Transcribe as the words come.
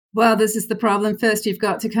Well, this is the problem. First, you've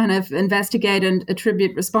got to kind of investigate and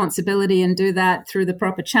attribute responsibility and do that through the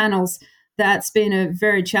proper channels. That's been a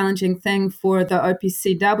very challenging thing for the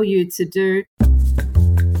OPCW to do.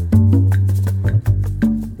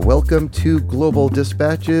 Welcome to Global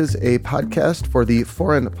Dispatches, a podcast for the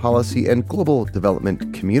foreign policy and global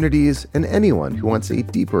development communities and anyone who wants a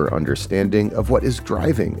deeper understanding of what is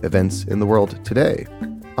driving events in the world today.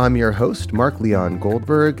 I'm your host, Mark Leon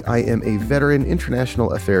Goldberg. I am a veteran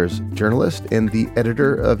international affairs journalist and the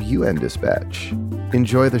editor of UN Dispatch.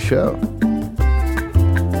 Enjoy the show.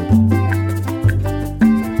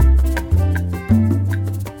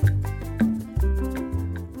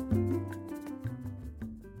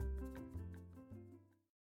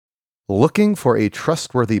 Looking for a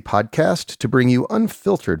trustworthy podcast to bring you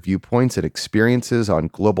unfiltered viewpoints and experiences on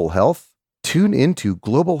global health? Tune into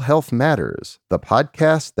Global Health Matters, the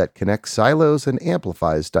podcast that connects silos and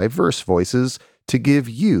amplifies diverse voices to give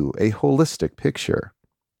you a holistic picture.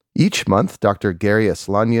 Each month, Dr. Gary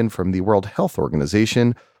Aslanyan from the World Health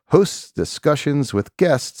Organization hosts discussions with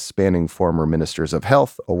guests spanning former ministers of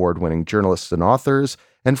health, award-winning journalists and authors,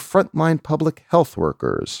 and frontline public health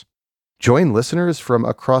workers. Join listeners from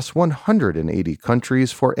across 180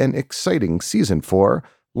 countries for an exciting Season 4,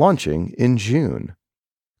 launching in June.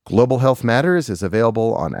 Global Health Matters is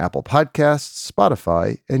available on Apple Podcasts,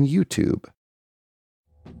 Spotify, and YouTube.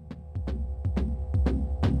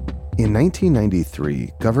 In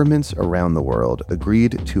 1993, governments around the world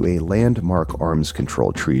agreed to a landmark arms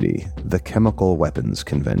control treaty, the Chemical Weapons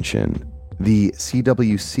Convention. The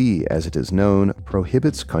CWC, as it is known,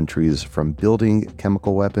 prohibits countries from building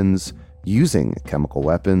chemical weapons, using chemical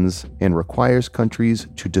weapons, and requires countries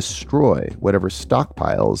to destroy whatever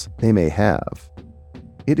stockpiles they may have.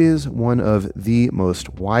 It is one of the most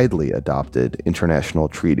widely adopted international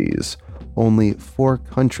treaties. Only 4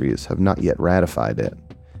 countries have not yet ratified it.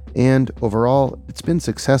 And overall, it's been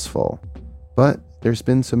successful. But there's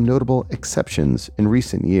been some notable exceptions in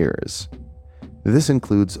recent years. This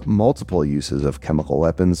includes multiple uses of chemical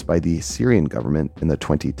weapons by the Syrian government in the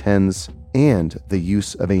 2010s, and the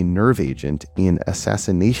use of a nerve agent in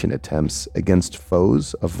assassination attempts against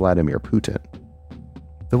foes of Vladimir Putin.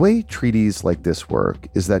 The way treaties like this work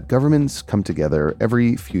is that governments come together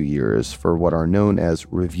every few years for what are known as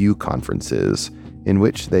review conferences, in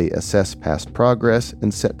which they assess past progress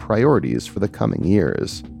and set priorities for the coming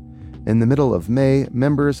years. In the middle of May,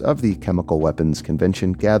 members of the Chemical Weapons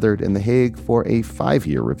Convention gathered in The Hague for a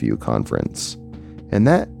 5-year review conference. And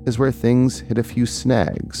that is where things hit a few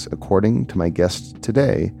snags, according to my guest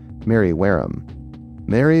today, Mary Wareham.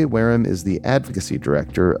 Mary Wareham is the advocacy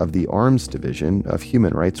director of the Arms Division of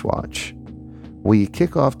Human Rights Watch. We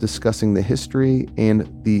kick off discussing the history and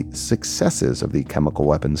the successes of the Chemical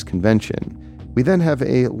Weapons Convention. We then have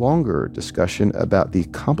a longer discussion about the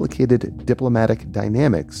complicated diplomatic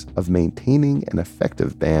dynamics of maintaining an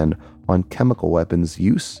effective ban on chemical weapons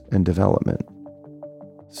use and development.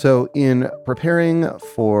 So in preparing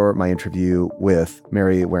for my interview with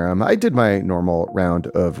Mary Wareham, I did my normal round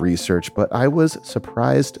of research, but I was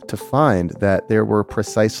surprised to find that there were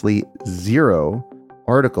precisely 0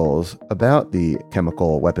 articles about the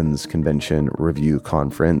Chemical Weapons Convention Review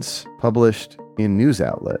Conference published in news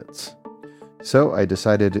outlets. So I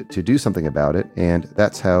decided to do something about it, and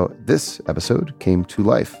that's how this episode came to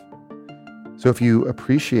life. So if you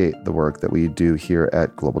appreciate the work that we do here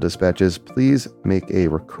at Global Dispatches, please make a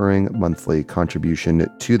recurring monthly contribution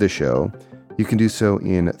to the show. You can do so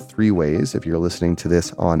in 3 ways. If you're listening to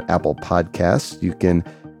this on Apple Podcasts, you can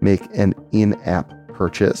make an in-app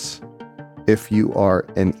purchase. If you are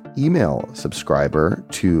an email subscriber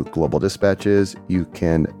to Global Dispatches, you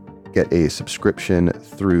can get a subscription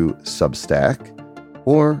through Substack,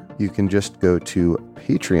 or you can just go to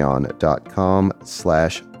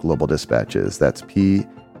patreon.com/Global Dispatches. That's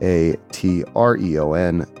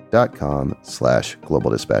patreon.com/Global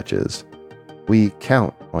Dispatches. We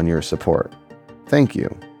count on your support. Thank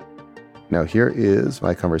you. Now here is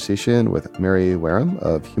my conversation with Mary Wareham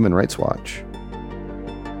of Human Rights Watch.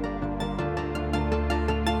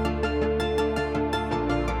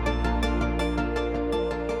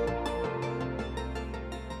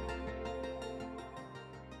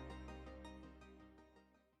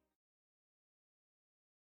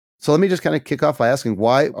 So let me just kind of kick off by asking,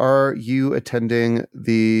 why are you attending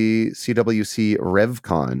the CWC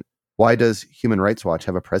RevCon? Why does Human Rights Watch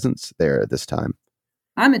have a presence there this time?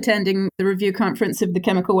 I'm attending the review conference of the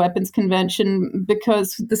Chemical Weapons Convention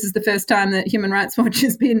because this is the first time that Human Rights Watch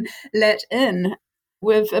has been let in.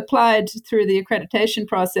 We've applied through the accreditation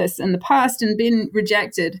process in the past and been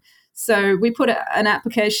rejected. So we put an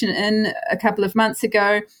application in a couple of months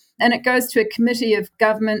ago, And it goes to a committee of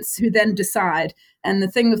governments who then decide. And the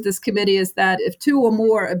thing with this committee is that if 2 or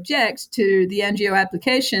more object to the NGO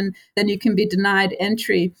application, then you can be denied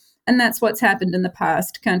entry. And that's what's happened in the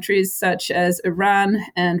past. Countries such as Iran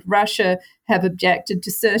and Russia have objected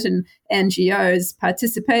to certain NGOs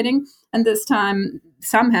participating. And this time,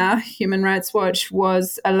 somehow, Human Rights Watch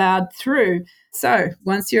was allowed through. So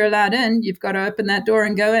once you're allowed in, you've got to open that door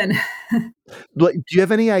and go in. Do you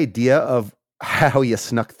have any idea of how you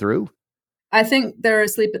snuck through? I think they're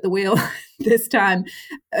asleep at the wheel this time,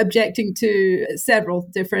 objecting to several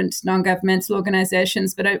different non-governmental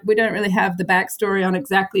organizations, but we don't really have the backstory on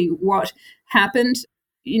exactly what happened.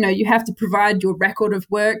 You have to provide your record of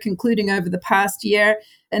work, including over the past year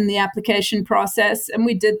in the application process. And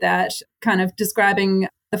we did that, kind of describing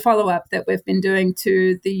the follow-up that we've been doing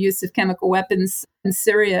to the use of chemical weapons in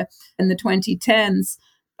Syria in the 2010s.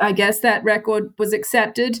 I guess that record was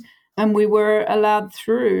accepted and we were allowed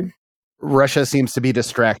through. Russia seems to be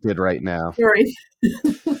distracted right now. Sorry.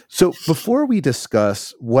 So before we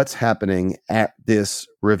discuss what's happening at this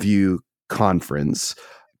review conference,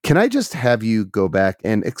 can I just have you go back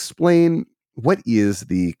and explain what is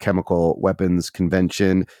the Chemical Weapons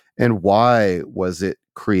Convention and why was it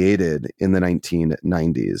created in the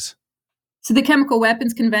 1990s? So the Chemical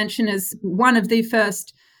Weapons Convention is one of the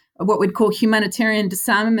first, what we'd call humanitarian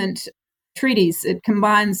disarmament treaties. It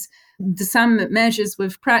combines disarmament measures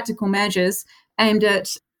with practical measures aimed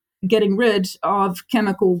at getting rid of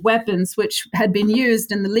chemical weapons, which had been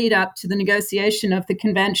used in the lead up to the negotiation of the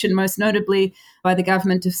convention, most notably by the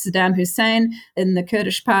government of Saddam Hussein in the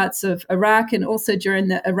Kurdish parts of Iraq and also during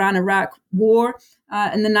the Iran-Iraq war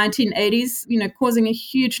in the 1980s, causing a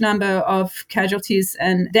huge number of casualties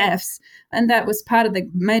and deaths. And that was part of the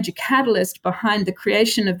major catalyst behind the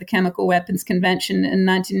creation of the Chemical Weapons Convention in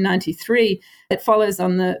 1993. It follows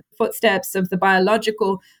on the footsteps of the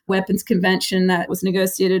Biological Weapons Convention that was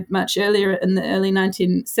negotiated much earlier in the early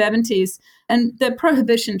 1970s. And the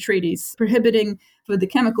prohibition treaties prohibiting for the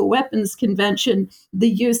Chemical Weapons Convention the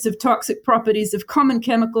use of toxic properties of common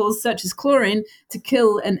chemicals such as chlorine to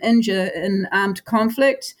kill and injure in armed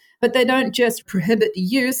conflict. But they don't just prohibit the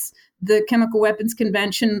use. The Chemical Weapons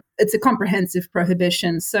Convention, it's a comprehensive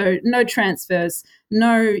prohibition. So no transfers,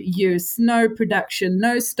 no use, no production,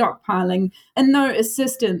 no stockpiling, and no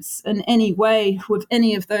assistance in any way with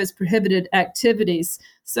any of those prohibited activities.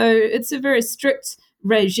 So it's a very strict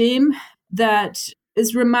regime that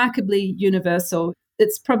is remarkably universal.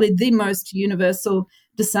 It's probably the most universal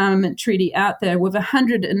disarmament treaty out there with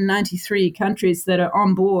 193 countries that are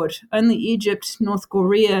on board. Only Egypt, North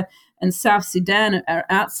Korea, and South Sudan are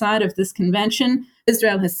outside of this convention.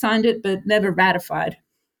 Israel has signed it, but never ratified.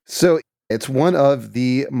 So it's one of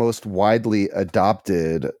the most widely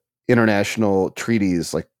adopted international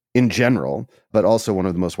treaties, like in general, but also one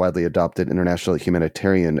of the most widely adopted international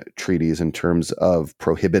humanitarian treaties in terms of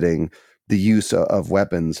prohibiting the use of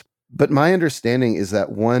weapons. But my understanding is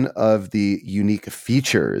that one of the unique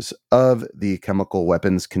features of the Chemical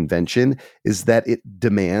Weapons Convention is that it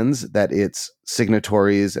demands that its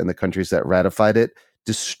signatories and the countries that ratified it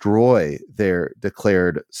destroy their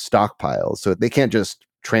declared stockpiles. So they can't just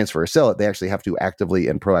transfer or sell it. They actually have to actively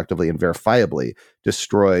and proactively and verifiably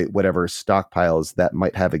destroy whatever stockpiles that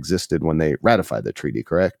might have existed when they ratified the treaty,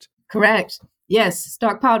 correct? Correct. Yes,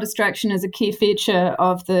 stockpile destruction is a key feature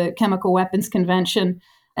of the Chemical Weapons Convention.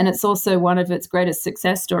 And it's also one of its greatest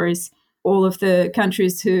success stories. All of the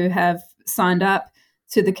countries who have signed up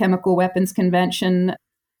to the Chemical Weapons Convention,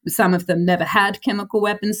 some of them never had chemical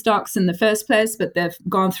weapon stocks in the first place, but they've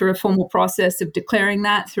gone through a formal process of declaring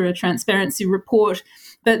that through a transparency report.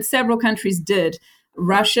 But several countries did.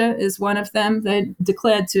 Russia is one of them. They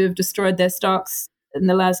declared to have destroyed their stocks in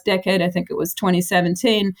the last decade. I think it was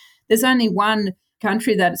 2017. There's only one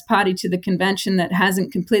country that is party to the convention that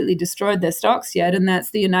hasn't completely destroyed their stocks yet, and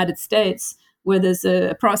that's the United States, where there's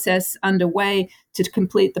a process underway to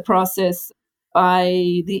complete the process.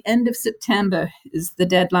 By the end of September is the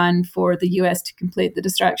deadline for the US to complete the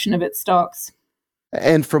destruction of its stocks.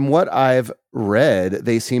 And from what I've read,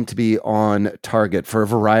 they seem to be on target for a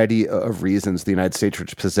variety of reasons. The United States,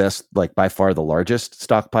 which possessed by far the largest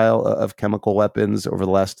stockpile of chemical weapons over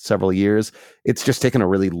the last several years, it's just taken a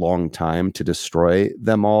really long time to destroy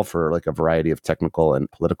them all for a variety of technical and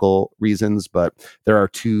political reasons. But there are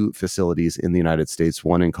 2 facilities in the United States,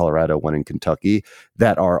 one in Colorado, one in Kentucky,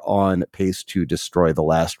 that are on pace to destroy the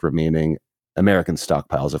last remaining American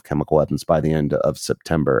stockpiles of chemical weapons by the end of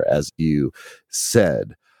September, as you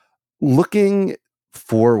said. Looking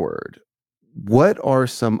forward, what are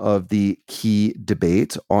some of the key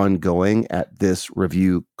debates ongoing at this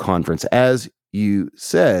review conference? As you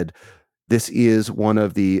said, This is one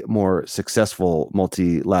of the more successful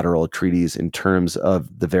multilateral treaties in terms of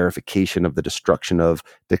the verification of the destruction of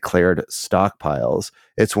declared stockpiles.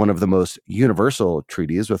 It's one of the most universal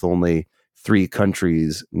treaties, with only 3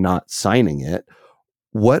 countries not signing it.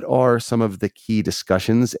 What are some of the key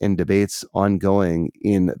discussions and debates ongoing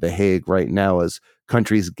in The Hague right now as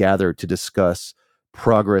countries gather to discuss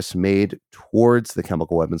progress made towards the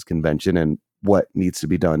Chemical Weapons Convention and what needs to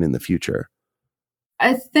be done in the future?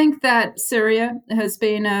 I think that Syria has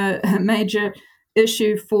been a major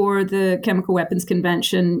issue for the Chemical Weapons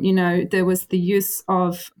Convention. You know, there was the use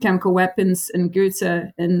of chemical weapons in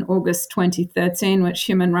Ghouta in August 2013, which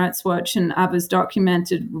Human Rights Watch and others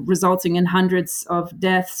documented, resulting in hundreds of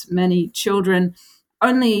deaths, many children.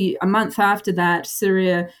 Only a month after that,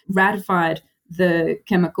 Syria ratified the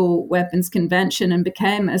Chemical Weapons Convention and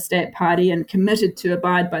became a state party and committed to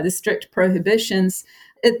abide by the strict prohibitions.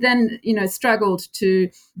 It then, struggled to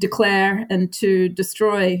declare and to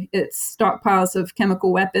destroy its stockpiles of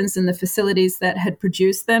chemical weapons and the facilities that had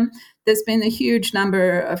produced them. There's been a huge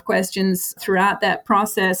number of questions throughout that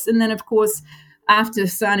process. And then, of course, after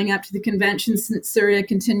signing up to the convention, Syria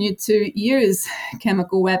continued to use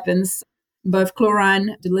chemical weapons, both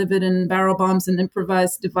chlorine delivered in barrel bombs and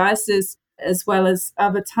improvised devices, as well as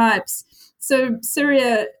other types. So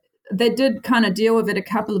Syria, they did kind of deal with it a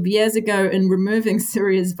couple of years ago in removing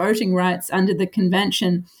Syria's voting rights under the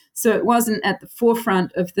convention. So it wasn't at the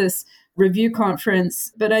forefront of this review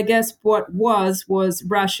conference. But I guess what was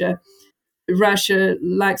Russia. Russia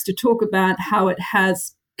likes to talk about how it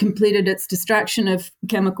has completed its destruction of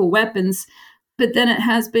chemical weapons, but then it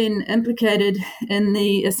has been implicated in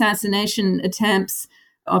the assassination attempts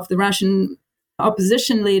of the Russian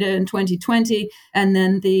opposition leader in 2020, and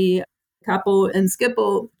then the couple in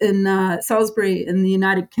Schiphol in Salisbury in the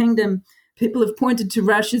United Kingdom. People have pointed to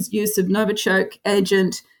Russia's use of Novichok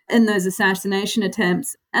agent in those assassination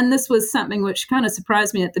attempts. And this was something which kind of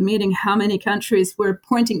surprised me at the meeting, how many countries were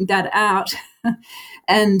pointing that out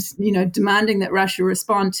and, demanding that Russia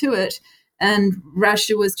respond to it. And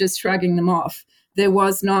Russia was just shrugging them off. There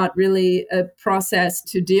was not really a process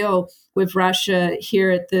to deal with Russia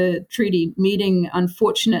here at the treaty meeting,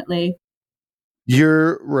 unfortunately.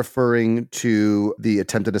 You're referring to the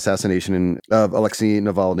attempted assassination of Alexei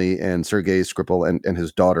Navalny and Sergei Skripal and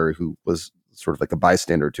his daughter, who was sort of like a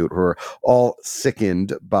bystander to it, who are all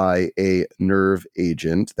sickened by a nerve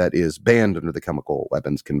agent that is banned under the Chemical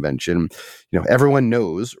Weapons Convention. Everyone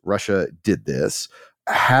knows Russia did this.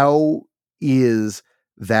 How is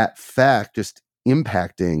that fact just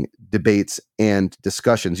impacting debates and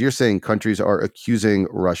discussions? You're saying countries are accusing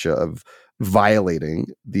Russia of violating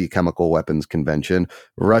the Chemical Weapons Convention.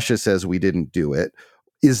 Russia says we didn't do it.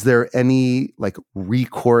 Is there any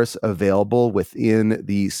recourse available within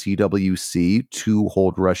the CWC to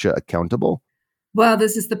hold Russia accountable? Well,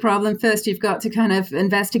 this is the problem. First, you've got to kind of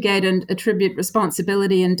investigate and attribute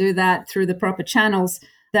responsibility and do that through the proper channels.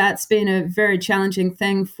 That's been a very challenging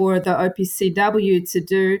thing for the OPCW to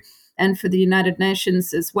do and for the United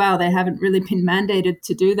Nations as well. They haven't really been mandated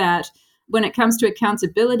to do that. When it comes to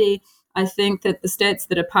accountability, I think that the states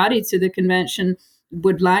that are party to the convention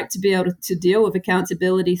would like to be able to deal with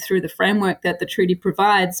accountability through the framework that the treaty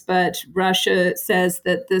provides. But Russia says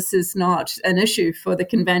that this is not an issue for the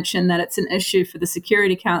convention, that it's an issue for the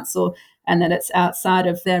Security Council, and that it's outside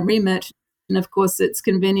of their remit. And of course, it's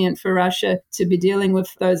convenient for Russia to be dealing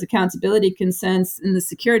with those accountability concerns in the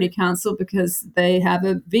Security Council because they have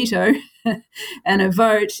a veto and a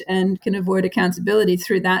vote and can avoid accountability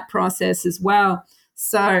through that process as well.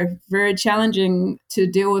 So very challenging to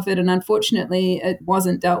deal with it. And unfortunately, it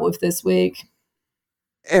wasn't dealt with this week.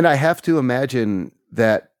 And I have to imagine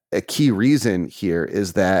that a key reason here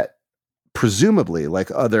is that presumably, like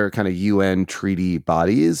other kind of UN treaty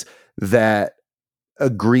bodies, that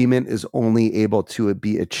agreement is only able to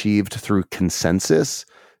be achieved through consensus.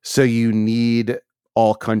 So you need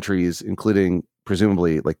all countries, including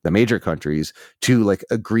presumably the major countries, to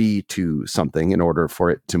agree to something in order for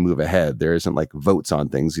it to move ahead. There isn't votes on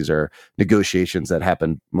things. These are negotiations that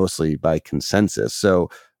happen mostly by consensus. So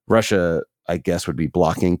Russia, I guess, would be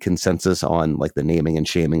blocking consensus on the naming and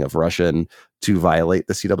shaming of Russia to violate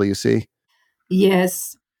the CWC.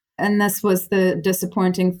 Yes. And this was the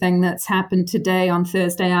disappointing thing that's happened today on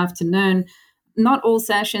Thursday afternoon. Not all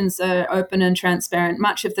sessions are open and transparent.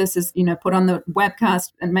 Much of this is, put on the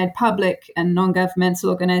webcast and made public, and non-governmental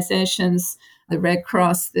organizations, the Red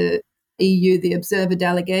Cross, the EU, the observer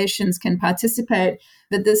delegations can participate.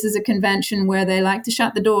 But this is a convention where they like to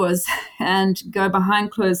shut the doors and go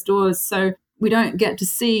behind closed doors. So we don't get to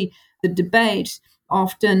see the debate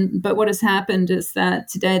often. But what has happened is that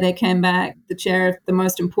today they came back, the chair of the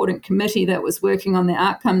most important committee that was working on the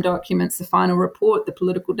outcome documents, the final report, the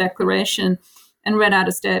political declaration, and read out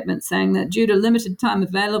a statement saying that due to limited time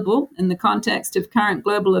available in the context of current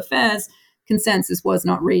global affairs, consensus was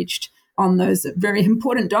not reached on those very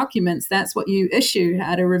important documents. That's what you issue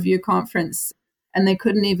at a review conference. And they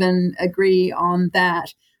couldn't even agree on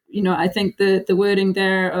that. I think the wording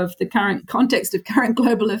there of the current context of current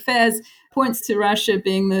global affairs points to Russia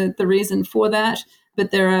being the reason for that.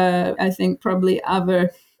 But there are, I think, probably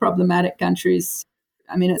other problematic countries.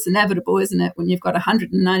 I mean, it's inevitable, isn't it, when you've got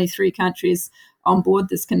 193 countries on board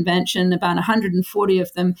this convention, about 140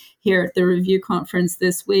 of them here at the review conference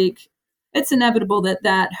this week. It's inevitable that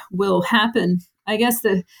that will happen. I guess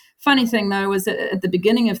the funny thing, though, was that at the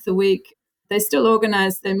beginning of the week, they still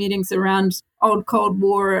organized their meetings around old Cold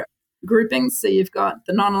War groupings. So you've got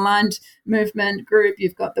the non-aligned movement group,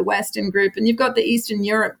 you've got the Western group, and you've got the Eastern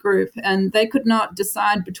Europe group. And they could not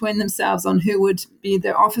decide between themselves on who would be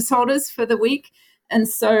the office holders for the week. And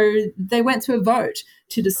so they went to a vote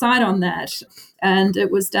to decide on that. And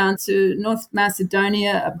it was down to North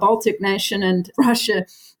Macedonia, a Baltic nation, and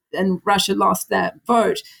Russia lost that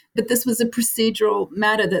vote. But this was a procedural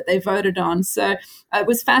matter that they voted on. So it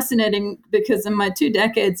was fascinating because in my 2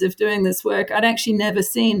 decades of doing this work, I'd actually never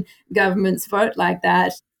seen governments vote like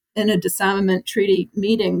that in a disarmament treaty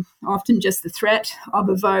meeting. Often just the threat of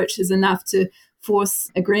a vote is enough to force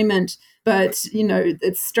agreement. But,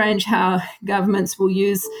 it's strange how governments will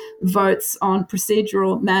use votes on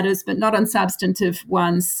procedural matters, but not on substantive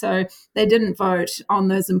ones. So they didn't vote on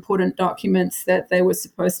those important documents that they were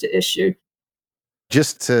supposed to issue.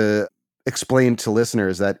 Just to explain to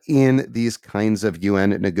listeners that in these kinds of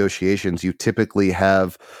UN negotiations, you typically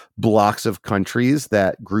have blocks of countries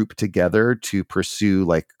that group together to pursue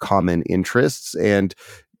common interests. And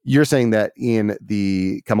you're saying that in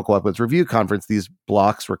the Chemical Weapons Review Conference, these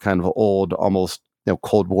blocks were kind of old, almost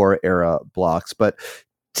Cold War era blocks. But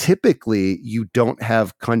typically, you don't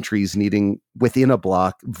have countries needing within a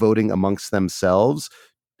block voting amongst themselves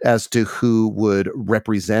as to who would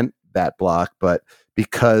represent that block. But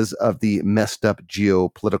because of the messed up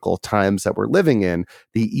geopolitical times that we're living in,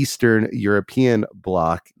 the Eastern European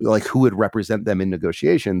bloc, who would represent them in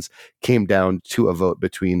negotiations, came down to a vote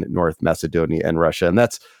between North Macedonia and Russia. And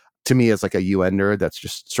that's, to me, as a UN nerd, that's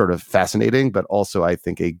just sort of fascinating, but also I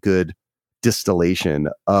think a good distillation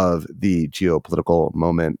of the geopolitical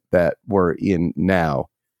moment that we're in now.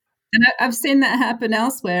 And I've seen that happen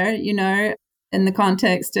elsewhere, in the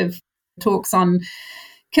context of talks on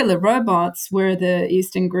killer robots, where the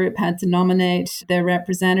Eastern group had to nominate their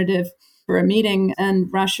representative for a meeting, and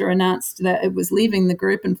Russia announced that it was leaving the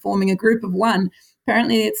group and forming a group of one.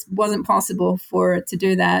 Apparently, it wasn't possible for it to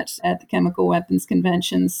do that at the Chemical Weapons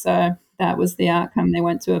Convention, so that was the outcome. They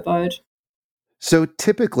went to a vote. So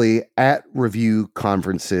typically at review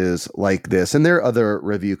conferences like this, and there are other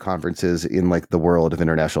review conferences in the world of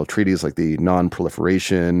international treaties, like the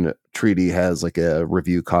Non-Proliferation Treaty has a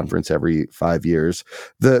review conference every 5 years.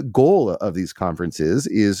 The goal of these conferences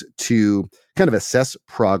is to kind of assess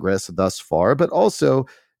progress thus far, but also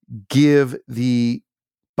give the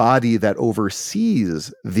body that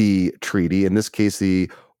oversees the treaty, in this case, the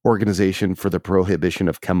Organization for the Prohibition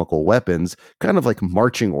of Chemical Weapons, kind of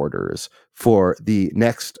marching orders for the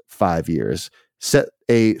next 5 years, set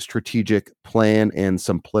a strategic plan and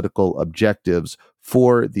some political objectives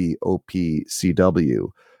for the OPCW.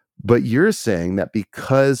 But you're saying that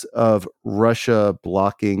because of Russia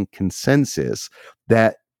blocking consensus,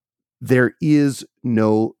 that there is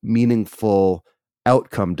no meaningful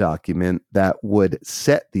outcome document that would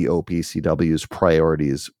set the OPCW's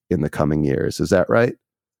priorities in the coming years. Is that right?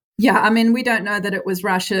 Yeah, I mean, we don't know that it was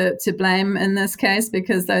Russia to blame in this case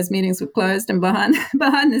because those meetings were closed and behind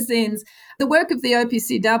the scenes. The work of the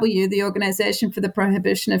OPCW, the Organization for the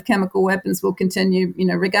Prohibition of Chemical Weapons, will continue,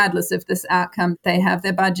 regardless of this outcome. They have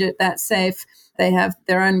their budget that's safe. They have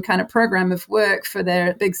their own kind of program of work for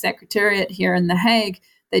their big secretariat here in The Hague.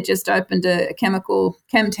 They just opened a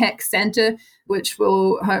chemtech center, which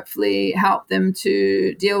will hopefully help them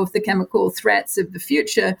to deal with the chemical threats of the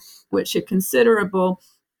future, which are considerable.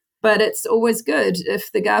 But it's always good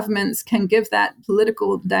if the governments can give that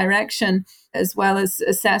political direction as well as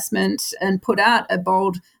assessment and put out a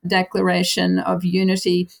bold declaration of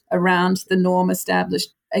unity around the norm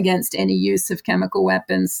established against any use of chemical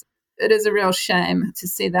weapons. It is a real shame to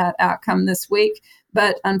see that outcome this week.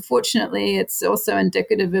 But unfortunately, it's also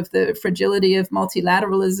indicative of the fragility of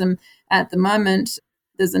multilateralism at the moment.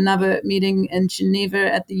 There's another meeting in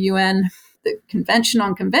Geneva at the UN the Convention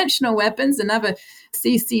on Conventional Weapons, another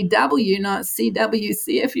CCW, not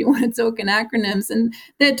CWC if you want to talk in acronyms. And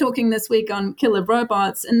they're talking this week on killer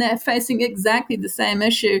robots, and they're facing exactly the same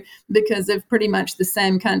issue because of pretty much the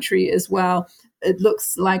same country as well. It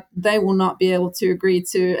looks like they will not be able to agree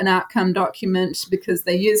to an outcome document because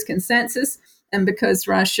they use consensus and because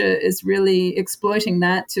Russia is really exploiting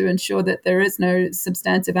that to ensure that there is no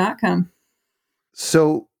substantive outcome.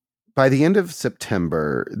 So by the end of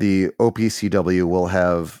September, the OPCW will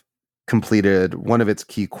have completed one of its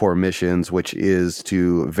key core missions, which is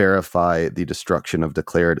to verify the destruction of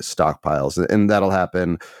declared stockpiles. And that'll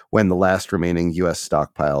happen when the last remaining U.S.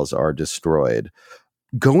 stockpiles are destroyed.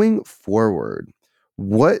 Going forward,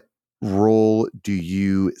 what role do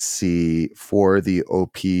you see for the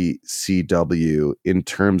OPCW in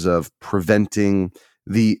terms of preventing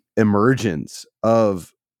the emergence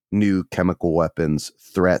of new chemical weapons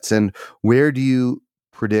threats? And where do you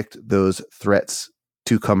predict those threats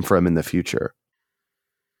to come from in the future?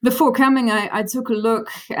 Before coming, I took a look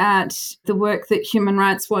at the work that Human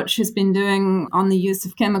Rights Watch has been doing on the use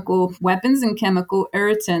of chemical weapons and chemical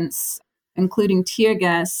irritants, including tear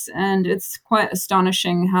gas. And it's quite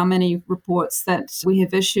astonishing how many reports that we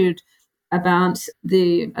have issued about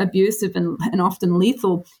the abusive and often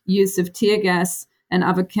lethal use of tear gas and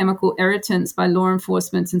other chemical irritants by law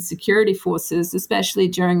enforcement and security forces, especially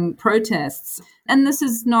during protests. And this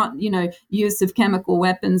is not, use of chemical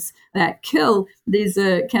weapons that kill. These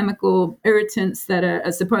are chemical irritants that are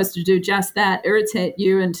supposed to do just that, irritate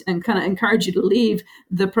you and kind of encourage you to leave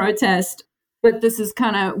the protest. But this is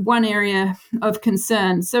kind of one area of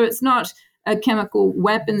concern. So it's not a chemical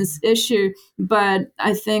weapons issue, but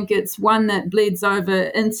I think it's one that bleeds over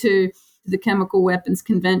into the Chemical Weapons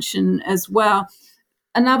Convention as well.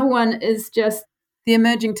 Another one is just the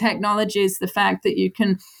emerging technologies, the fact that you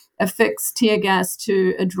can affix tear gas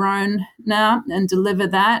to a drone now and deliver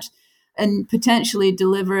that and potentially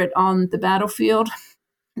deliver it on the battlefield.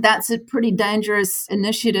 That's a pretty dangerous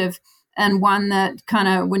initiative, and one that kind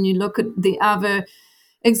of, when you look at the other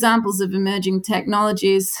examples of emerging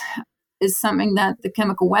technologies, is something that the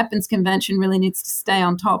Chemical Weapons Convention really needs to stay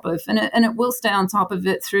on top of. And it will stay on top of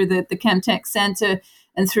it through the Chemtech Center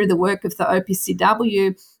and through the work of the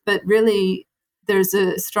OPCW. But really, there's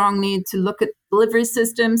a strong need to look at delivery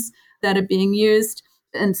systems that are being used.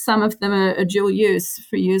 And some of them are dual use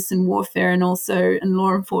for use in warfare and also in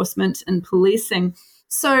law enforcement and policing.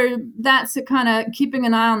 So that's a kind of keeping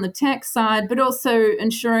an eye on the tech side, but also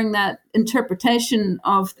ensuring that interpretation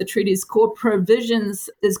of the treaty's core provisions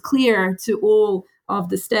is clear to all of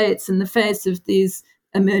the states in the face of these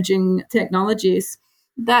emerging technologies.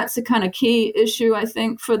 That's a kind of key issue, I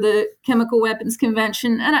think, for the Chemical Weapons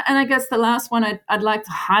Convention. And I guess the last one I'd like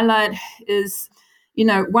to highlight is,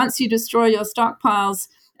 once you destroy your stockpiles,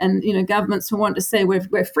 and, governments will want to say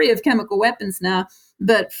we're free of chemical weapons now.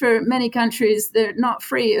 But for many countries, they're not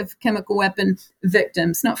free of chemical weapon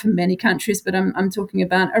victims. Not for many countries, but I'm talking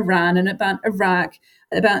about Iran and about Iraq,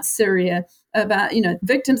 about Syria, about,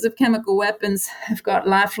 victims of chemical weapons have got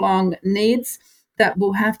lifelong needs that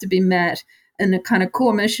will have to be met. And the kind of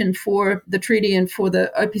core mission for the treaty and for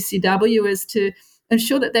the OPCW is to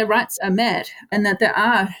ensure that their rights are met and that there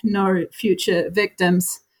are no future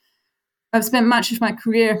victims. I've spent much of my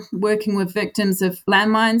career working with victims of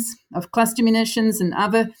landmines, of cluster munitions and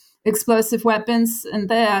other explosive weapons, and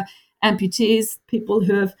they are amputees, people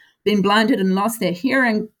who have been blinded and lost their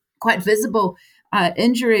hearing, quite visible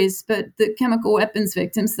injuries. But the chemical weapons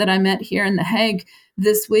victims that I met here in The Hague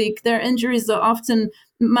this week, their injuries are often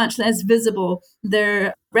much less visible.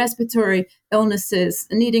 They're respiratory illnesses,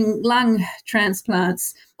 needing lung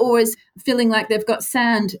transplants, always feeling like they've got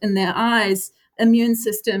sand in their eyes, immune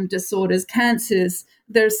system disorders, cancers.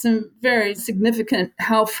 There's some very significant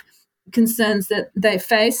health concerns that they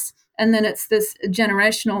face. And then it's this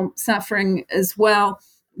generational suffering as well,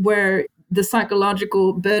 where the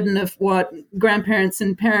psychological burden of what grandparents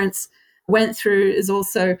and parents went through is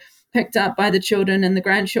also picked up by the children and the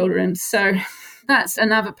grandchildren. So that's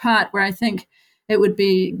another part where I think it would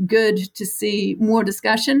be good to see more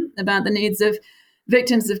discussion about the needs of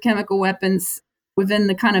victims of chemical weapons within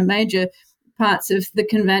the kind of major parts of the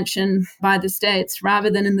convention by the states,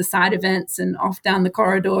 rather than in the side events and off down the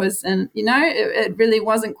corridors. And, it really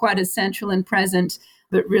wasn't quite as central and present,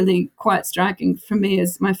 but really quite striking for me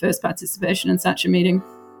as my first participation in such a meeting.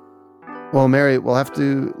 Well, Mary, we'll have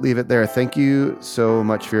to leave it there. Thank you so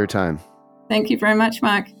much for your time. Thank you very much,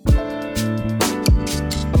 Mark.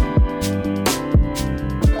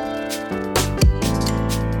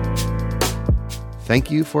 Thank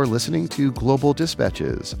you for listening to Global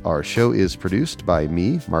Dispatches. Our show is produced by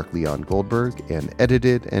me, Mark Leon Goldberg, and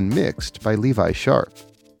edited and mixed by Levi Sharp.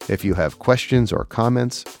 If you have questions or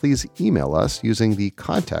comments, please email us using the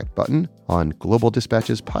contact button on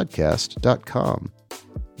globaldispatchespodcast.com.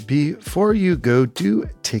 Before you go, do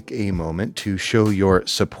take a moment to show your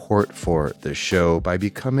support for the show by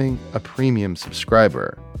becoming a premium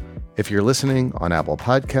subscriber. If you're listening on Apple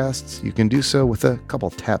Podcasts, you can do so with a couple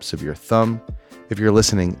taps of your thumb. If you're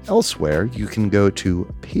listening elsewhere, you can go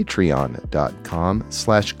to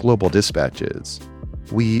patreon.com/globaldispatches.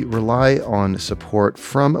 We rely on support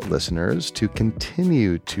from listeners to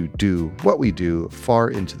continue to do what we do far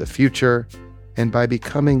into the future. And by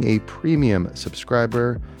becoming a premium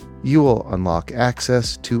subscriber, you will unlock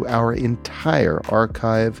access to our entire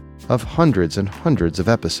archive of hundreds and hundreds of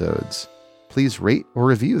episodes. Please rate or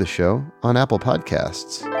review the show on Apple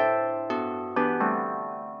Podcasts.